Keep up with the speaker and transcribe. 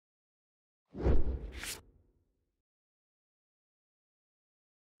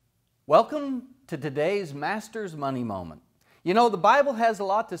Welcome to today's Master's Money Moment. You know, the Bible has a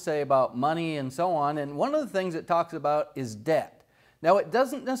lot to say about money and so on, and one of the things it talks about is debt. Now, it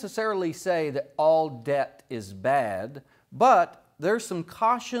doesn't necessarily say that all debt is bad, but there's some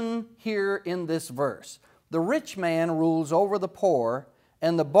caution here in this verse. The rich man rules over the poor,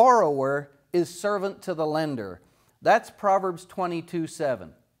 and the borrower is servant to the lender. That's Proverbs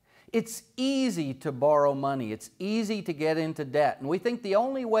 22:7. It's easy to borrow money. It's easy to get into debt. And we think the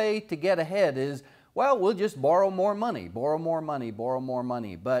only way to get ahead is, well, we'll just borrow more money, borrow more money, borrow more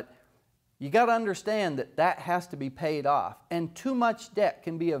money. But you got to understand that that has to be paid off. And too much debt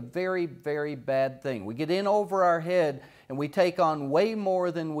can be a very, very bad thing. We get in over our head and we take on way more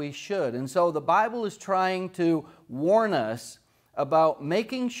than we should. And so the Bible is trying to warn us about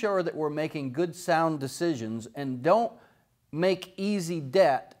making sure that we're making good, sound decisions and don't make easy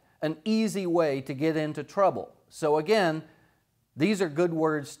debt an easy way to get into trouble. So again, these are good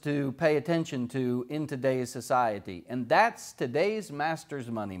words to pay attention to in today's society. And that's today's Master's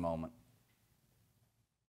Money Moment.